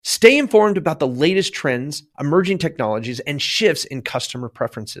Stay informed about the latest trends, emerging technologies, and shifts in customer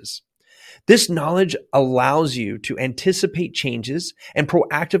preferences. This knowledge allows you to anticipate changes and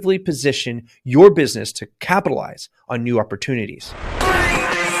proactively position your business to capitalize on new opportunities.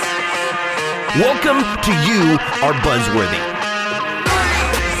 Welcome to You Are Buzzworthy.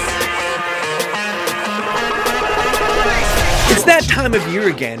 It's that time of year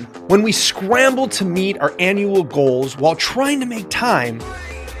again when we scramble to meet our annual goals while trying to make time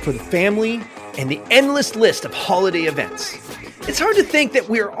for the family and the endless list of holiday events. It's hard to think that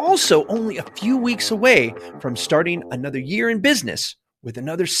we are also only a few weeks away from starting another year in business with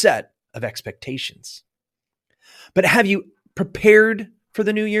another set of expectations. But have you prepared for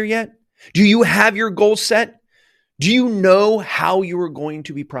the new year yet? Do you have your goals set? Do you know how you are going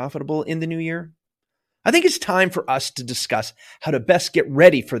to be profitable in the new year? I think it's time for us to discuss how to best get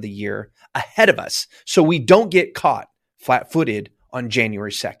ready for the year ahead of us so we don't get caught flat-footed on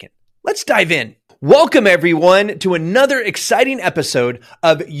January 2nd. Let's dive in. Welcome, everyone, to another exciting episode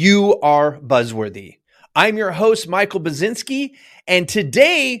of You Are Buzzworthy. I'm your host, Michael Baczynski, and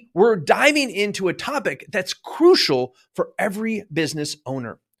today we're diving into a topic that's crucial for every business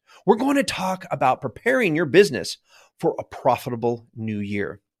owner. We're going to talk about preparing your business for a profitable new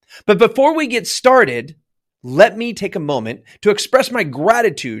year. But before we get started, let me take a moment to express my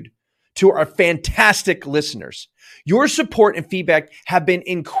gratitude to our fantastic listeners. Your support and feedback have been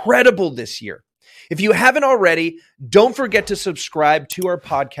incredible this year. If you haven't already, don't forget to subscribe to our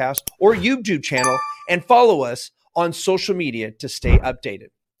podcast or YouTube channel and follow us on social media to stay updated.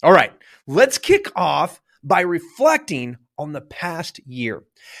 All right, let's kick off by reflecting on the past year.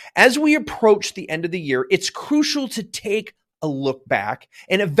 As we approach the end of the year, it's crucial to take a look back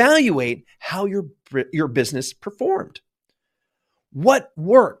and evaluate how your business performed. What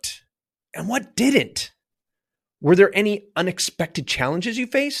worked and what didn't? Were there any unexpected challenges you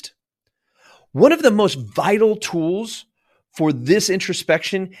faced? One of the most vital tools for this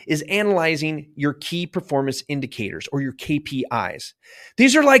introspection is analyzing your key performance indicators or your KPIs.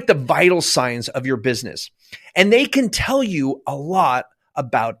 These are like the vital signs of your business, and they can tell you a lot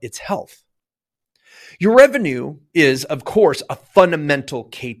about its health. Your revenue is, of course, a fundamental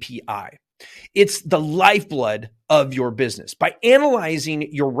KPI. It's the lifeblood of your business. By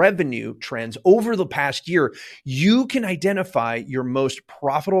analyzing your revenue trends over the past year, you can identify your most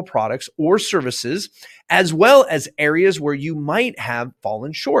profitable products or services, as well as areas where you might have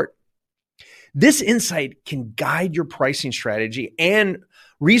fallen short. This insight can guide your pricing strategy and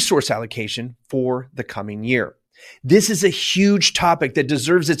resource allocation for the coming year. This is a huge topic that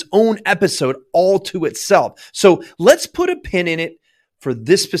deserves its own episode all to itself. So let's put a pin in it for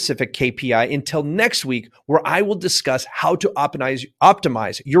this specific KPI until next week, where I will discuss how to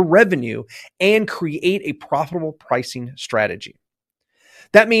optimize your revenue and create a profitable pricing strategy.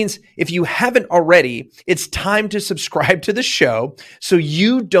 That means if you haven't already, it's time to subscribe to the show so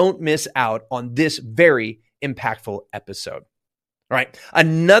you don't miss out on this very impactful episode. All right.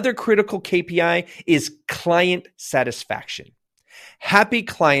 Another critical KPI is client satisfaction. Happy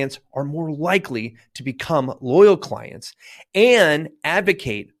clients are more likely to become loyal clients and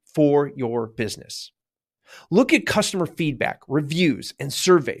advocate for your business. Look at customer feedback, reviews, and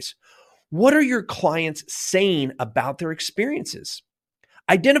surveys. What are your clients saying about their experiences?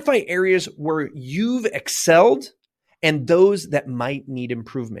 Identify areas where you've excelled and those that might need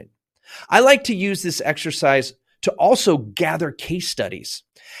improvement. I like to use this exercise to also gather case studies.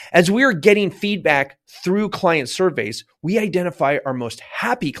 As we are getting feedback through client surveys, we identify our most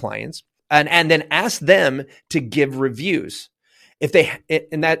happy clients and then ask them to give reviews if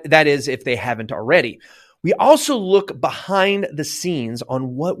they haven't already. We also look behind the scenes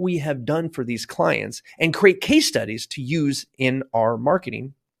on what we have done for these clients and create case studies to use in our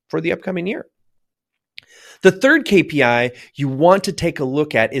marketing for the upcoming year. The third KPI you want to take a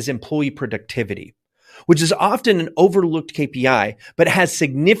look at is employee productivity, which is often an overlooked KPI, but has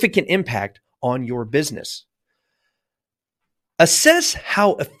significant impact on your business. Assess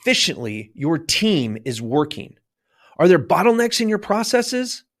how efficiently your team is working. Are there bottlenecks in your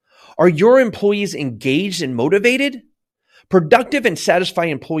processes? Are your employees engaged and motivated? Productive and satisfied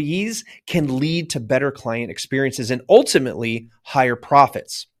employees can lead to better client experiences and ultimately higher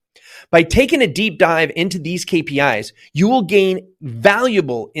profits. By taking a deep dive into these KPIs, you will gain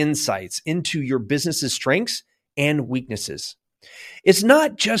valuable insights into your business's strengths and weaknesses. It's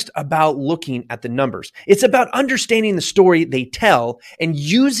not just about looking at the numbers. It's about understanding the story they tell and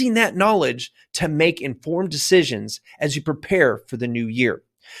using that knowledge to make informed decisions as you prepare for the new year.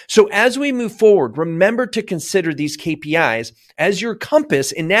 So as we move forward, remember to consider these KPIs as your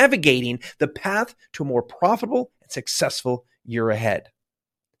compass in navigating the path to a more profitable and successful year ahead.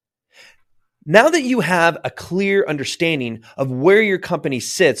 Now that you have a clear understanding of where your company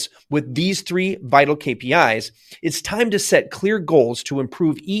sits with these three vital KPIs, it's time to set clear goals to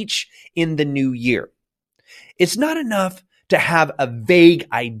improve each in the new year. It's not enough to have a vague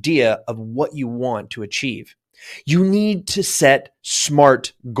idea of what you want to achieve. You need to set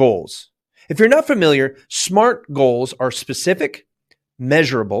SMART goals. If you're not familiar, SMART goals are specific,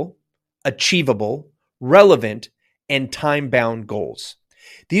 measurable, achievable, relevant, and time-bound goals.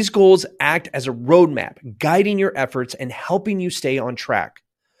 These goals act as a roadmap, guiding your efforts and helping you stay on track.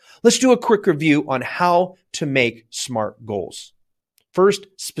 Let's do a quick review on how to make SMART goals. First,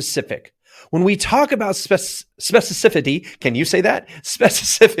 specific. When we talk about specificity, can you say that?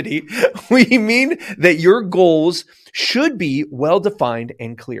 Specificity, we mean that your goals should be well-defined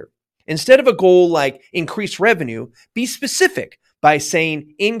and clear. Instead of a goal like increase revenue, be specific by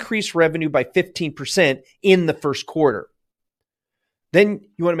saying increase revenue by 15% in the first quarter. Then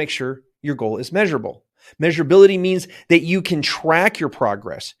you want to make sure your goal is measurable. Measurability means that you can track your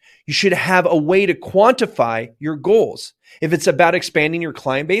progress. You should have a way to quantify your goals. If it's about expanding your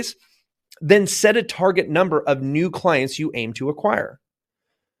client base, then set a target number of new clients you aim to acquire.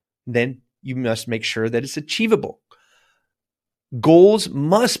 Then you must make sure that it's achievable. Goals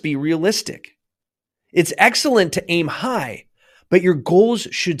must be realistic. It's excellent to aim high, but your goals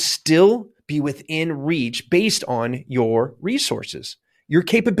should still be within reach based on your resources, your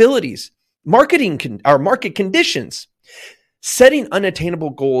capabilities, market conditions. Setting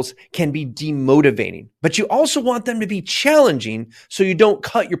unattainable goals can be demotivating, but you also want them to be challenging so you don't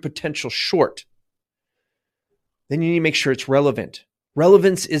cut your potential short. Then you need to make sure it's relevant.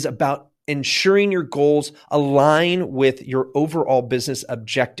 Relevance is about ensuring your goals align with your overall business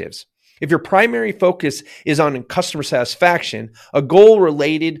objectives. If your primary focus is on customer satisfaction, a goal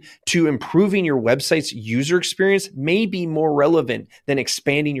related to improving your website's user experience may be more relevant than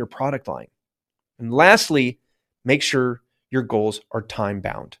expanding your product line. And lastly, make sure your goals are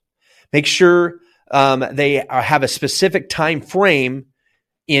time-bound. Make sure they have a specific time frame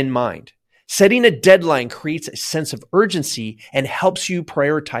in mind. Setting a deadline creates a sense of urgency and helps you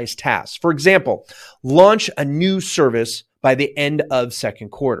prioritize tasks. For example, launch a new service by the end of second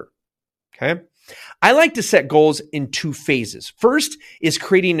quarter. Okay. I like to set goals in two phases. First is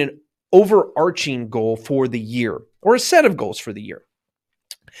creating an overarching goal for the year or a set of goals for the year.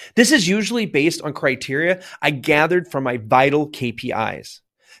 This is usually based on criteria I gathered from my vital KPIs.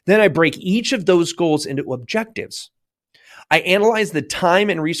 Then I break each of those goals into objectives. I analyze the time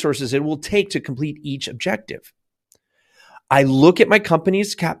and resources it will take to complete each objective. I look at my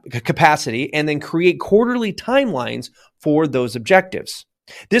company's capacity and then create quarterly timelines for those objectives.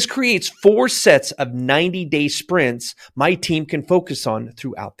 This creates 4 sets of 90-day sprints my team can focus on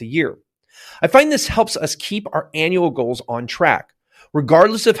throughout the year. I find this helps us keep our annual goals on track.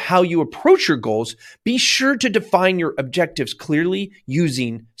 Regardless of how you approach your goals, be sure to define your objectives clearly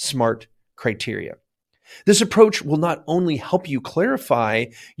using SMART criteria. This approach will not only help you clarify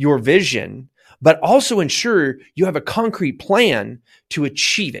your vision, but also ensure you have a concrete plan to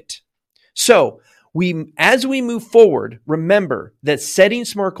achieve it. So, as we move forward, remember that setting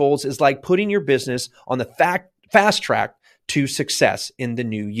SMART goals is like putting your business on the fast track to success in the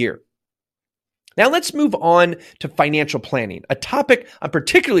new year. Now let's move on to financial planning, a topic I'm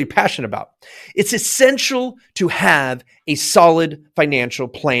particularly passionate about. It's essential to have a solid financial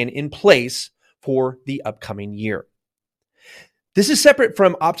plan in place for the upcoming year. This is separate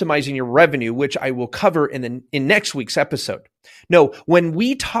from optimizing your revenue, which I will cover in next week's episode. No, when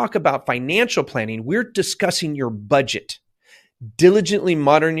we talk about financial planning, we're discussing your budget, diligently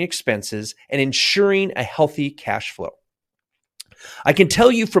monitoring expenses, and ensuring a healthy cash flow. I can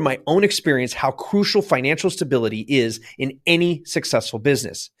tell you from my own experience how crucial financial stability is in any successful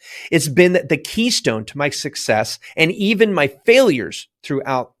business. It's been the keystone to my success and even my failures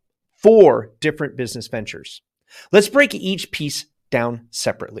throughout 4 different business ventures. Let's break each piece down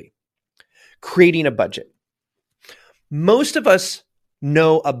separately. Creating a budget. Most of us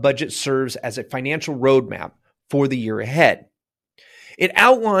know a budget serves as a financial roadmap for the year ahead. It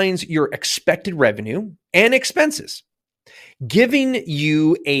outlines your expected revenue and expenses, giving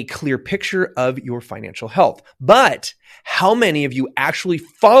you a clear picture of your financial health. But how many of you actually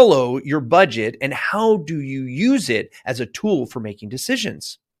follow your budget, and how do you use it as a tool for making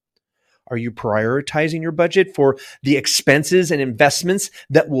decisions? Are you prioritizing your budget for the expenses and investments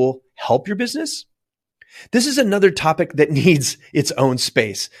that will help your business? This is another topic that needs its own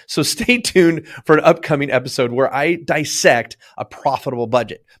space. So stay tuned for an upcoming episode where I dissect a profitable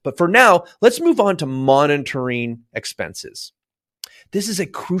budget. But for now, let's move on to monitoring expenses. This is a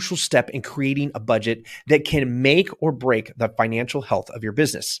crucial step in creating a budget that can make or break the financial health of your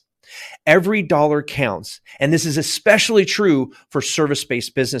business. Every dollar counts, and this is especially true for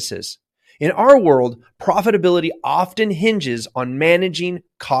service-based businesses. In our world, profitability often hinges on managing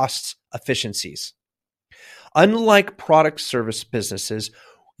costs efficiencies. Unlike product service businesses,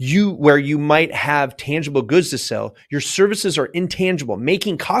 where you might have tangible goods to sell, your services are intangible,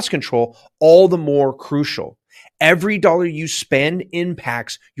 making cost control all the more crucial. Every dollar you spend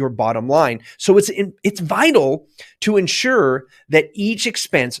impacts your bottom line. So it's vital to ensure that each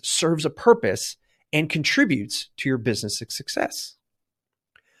expense serves a purpose and contributes to your business success.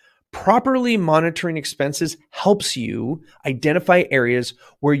 Properly monitoring expenses helps you identify areas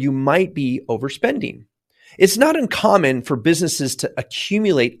where you might be overspending. It's not uncommon for businesses to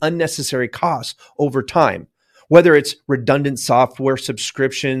accumulate unnecessary costs over time, whether it's redundant software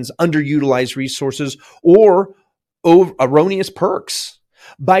subscriptions, underutilized resources, or erroneous perks.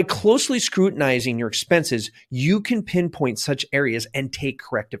 By closely scrutinizing your expenses, you can pinpoint such areas and take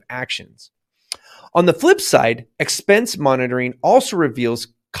corrective actions. On the flip side, expense monitoring also reveals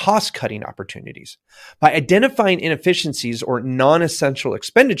cost-cutting opportunities. By identifying inefficiencies or non-essential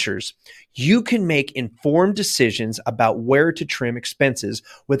expenditures, you can make informed decisions about where to trim expenses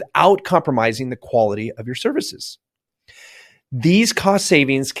without compromising the quality of your services. These cost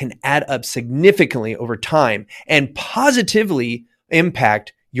savings can add up significantly over time and positively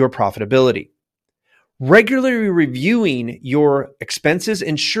impact your profitability. Regularly reviewing your expenses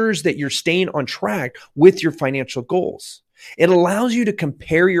ensures that you're staying on track with your financial goals. It allows you to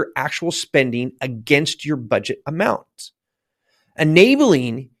compare your actual spending against your budget amount,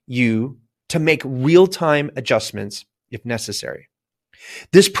 enabling you to make real-time adjustments if necessary.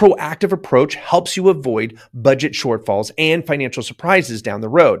 This proactive approach helps you avoid budget shortfalls and financial surprises down the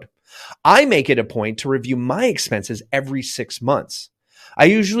road. I make it a point to review my expenses every 6 months. I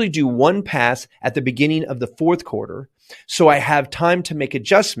usually do one pass at the beginning of the fourth quarter, so I have time to make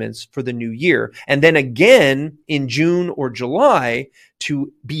adjustments for the new year, and then again in June or July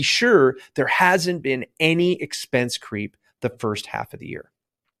to be sure there hasn't been any expense creep the first half of the year.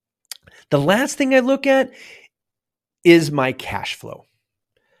 The last thing I look at is my cash flow.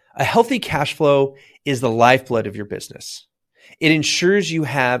 A healthy cash flow is the lifeblood of your business. It ensures you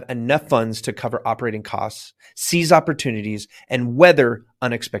have enough funds to cover operating costs, seize opportunities, and weather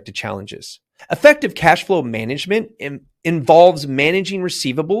unexpected challenges. Effective cash flow management involves managing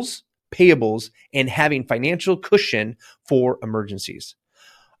receivables, payables, and having financial cushion for emergencies.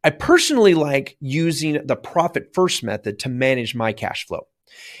 I personally like using the profit first method to manage my cash flow.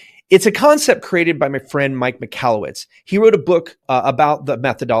 It's a concept created by my friend Mike Michalowicz. He wrote a book about the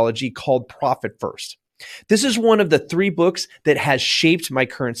methodology called Profit First. This is one of the 3 books that has shaped my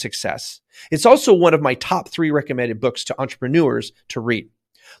current success. It's also one of my top 3 recommended books to entrepreneurs to read.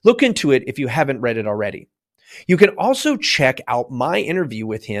 Look into it if you haven't read it already. You can also check out my interview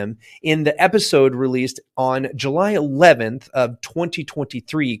with him in the episode released on July 11th of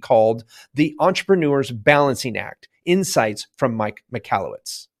 2023 called The Entrepreneur's Balancing Act, Insights from Mike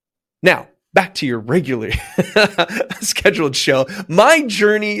Michalowicz. Now, back to your regularly scheduled show. My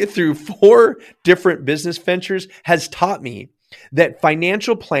journey through 4 different business ventures has taught me that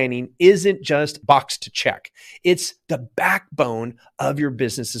financial planning isn't just box to check. It's the backbone of your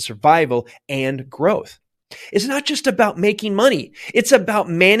business's survival and growth. It's not just about making money. It's about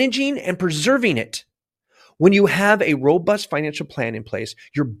managing and preserving it. When you have a robust financial plan in place,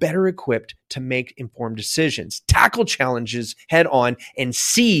 you're better equipped to make informed decisions, tackle challenges head on, and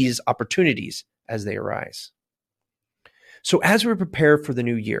seize opportunities as they arise. So as we prepare for the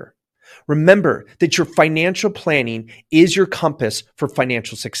new year, remember that your financial planning is your compass for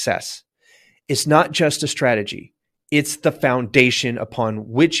financial success. It's not just a strategy. It's the foundation upon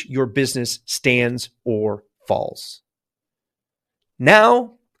which your business stands or falls.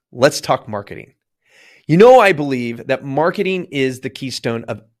 Now, let's talk marketing. You know, I believe that marketing is the keystone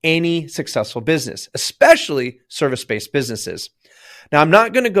of any successful business, especially service-based businesses. Now, I'm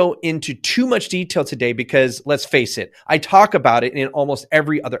not going to go into too much detail today because, let's face it, I talk about it in almost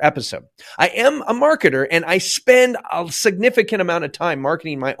every other episode. I am a marketer and I spend a significant amount of time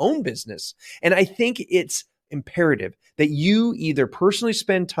marketing my own business. And I think it's imperative that you either personally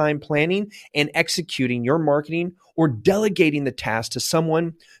spend time planning and executing your marketing or delegating the task to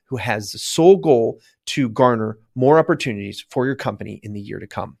someone who has the sole goal to garner more opportunities for your company in the year to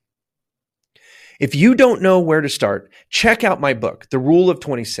come. If you don't know where to start, check out my book, The Rule of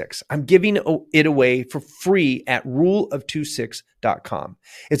 26. I'm giving it away for free at ruleof26.com.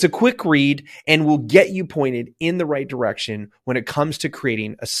 It's a quick read and will get you pointed in the right direction when it comes to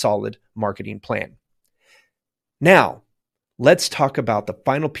creating a solid marketing plan. Now, let's talk about the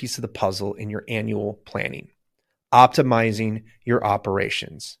final piece of the puzzle in your annual planning: optimizing your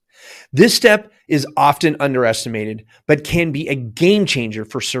operations. This step is often underestimated, but can be a game changer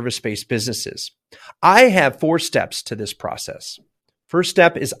for service-based businesses. I have 4 steps to this process. First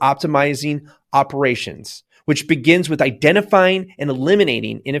step is optimizing operations, which begins with identifying and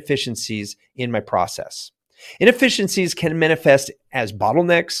eliminating inefficiencies in my process. Inefficiencies can manifest as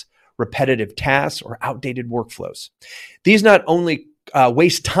bottlenecks, repetitive tasks, or outdated workflows. These not only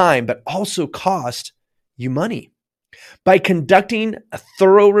waste time, but also cost you money. By conducting a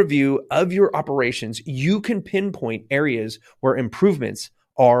thorough review of your operations, you can pinpoint areas where improvements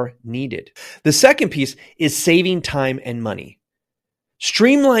are needed. The second piece is saving time and money.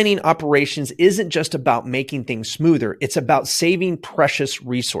 Streamlining operations isn't just about making things smoother, it's about saving precious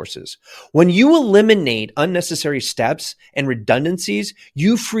resources. When you eliminate unnecessary steps and redundancies,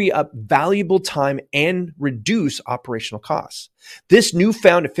 you free up valuable time and reduce operational costs. This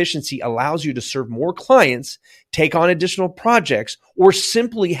newfound efficiency allows you to serve more clients, take on additional projects, or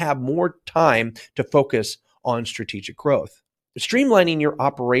simply have more time to focus on strategic growth. Streamlining your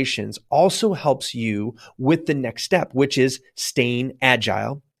operations also helps you with the next step, which is staying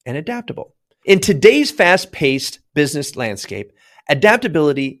agile and adaptable. In today's fast-paced business landscape,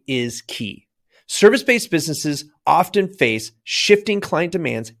 adaptability is key. Service-based businesses often face shifting client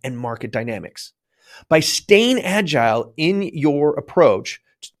demands and market dynamics. By staying agile in your approach,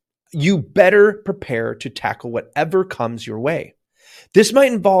 you better prepare to tackle whatever comes your way. This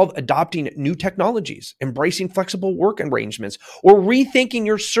might involve adopting new technologies, embracing flexible work arrangements, or rethinking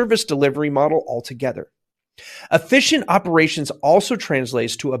your service delivery model altogether. Efficient operations also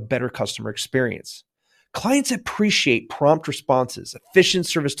translates to a better customer experience. Clients appreciate prompt responses, efficient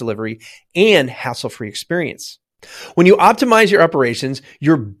service delivery, and hassle-free experience. When you optimize your operations,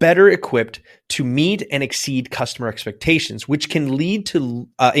 you're better equipped to meet and exceed customer expectations, which can lead to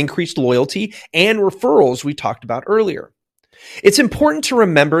increased loyalty and referrals we talked about earlier. It's important to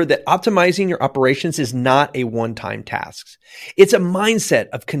remember that optimizing your operations is not a one-time task. It's a mindset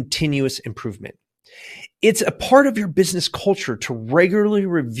of continuous improvement. It's a part of your business culture to regularly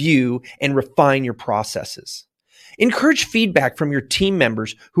review and refine your processes. Encourage feedback from your team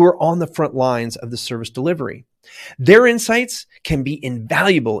members who are on the front lines of the service delivery. Their insights can be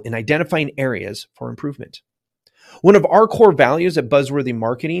invaluable in identifying areas for improvement. One of our core values at Buzzworthy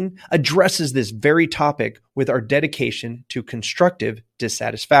Marketing addresses this very topic with our dedication to constructive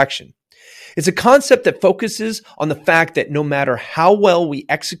dissatisfaction. It's a concept that focuses on the fact that no matter how well we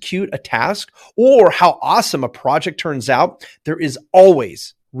execute a task or how awesome a project turns out, there is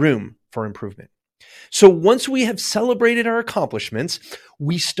always room for improvement. So once we have celebrated our accomplishments,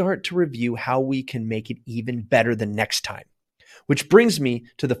 we start to review how we can make it even better the next time. Which brings me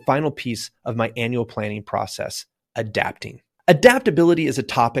to the final piece of my annual planning process: adapting. Adaptability is a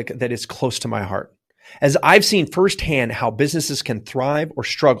topic that is close to my heart, as I've seen firsthand how businesses can thrive or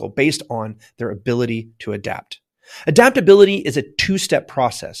struggle based on their ability to adapt. Adaptability is a 2-step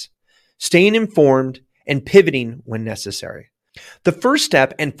process: staying informed and pivoting when necessary. The first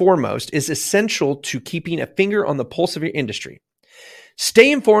step and foremost is essential to keeping a finger on the pulse of your industry.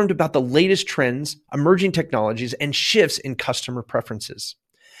 Stay informed about the latest trends, emerging technologies, and shifts in customer preferences.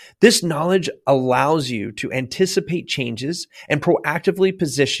 This knowledge allows you to anticipate changes and proactively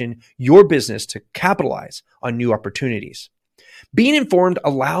position your business to capitalize on new opportunities. Being informed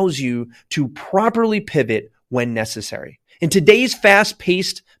allows you to properly pivot when necessary. In today's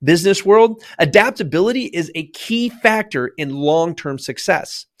fast-paced business world, adaptability is a key factor in long-term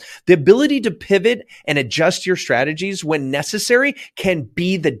success. The ability to pivot and adjust your strategies when necessary can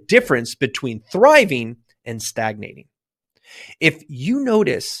be the difference between thriving and stagnating. If you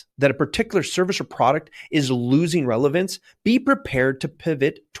notice that a particular service or product is losing relevance, be prepared to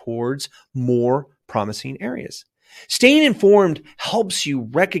pivot towards more promising areas. Staying informed helps you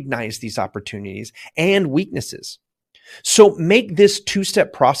recognize these opportunities and weaknesses. So make this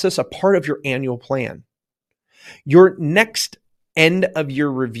 2-step process a part of your annual plan. Your next end of year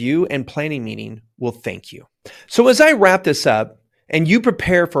review and planning meeting will thank you. So as I wrap this up and you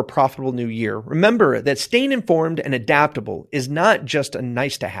prepare for a profitable new year, remember that staying informed and adaptable is not just a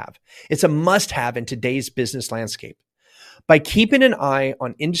nice to have. It's a must have in today's business landscape. By keeping an eye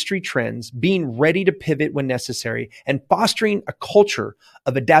on industry trends, being ready to pivot when necessary, and fostering a culture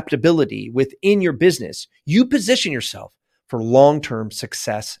of adaptability within your business, you position yourself for long-term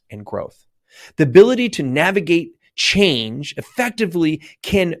success and growth. The ability to navigate change effectively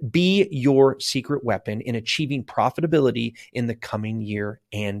can be your secret weapon in achieving profitability in the coming year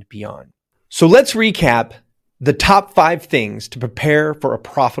and beyond. So let's recap the top 5 things to prepare for a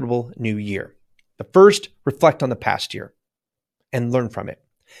profitable new year. The first, reflect on the past year and learn from it.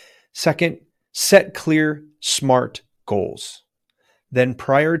 Second, Set clear, smart goals. Then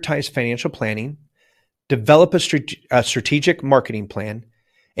prioritize financial planning, develop a strategic marketing plan,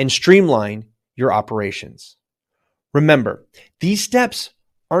 and streamline your operations. Remember, these steps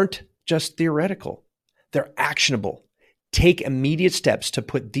aren't just theoretical. They're actionable. Take immediate steps to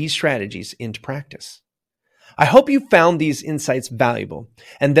put these strategies into practice. I hope you found these insights valuable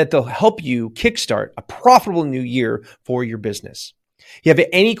and that they'll help you kickstart a profitable new year for your business. If you have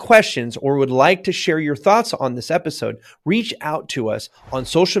any questions or would like to share your thoughts on this episode, reach out to us on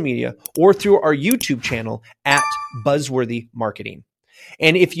social media or through our YouTube channel at Buzzworthy Marketing.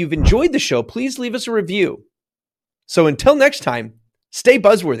 And if you've enjoyed the show, please leave us a review. So until next time, stay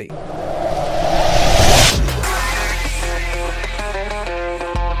buzzworthy.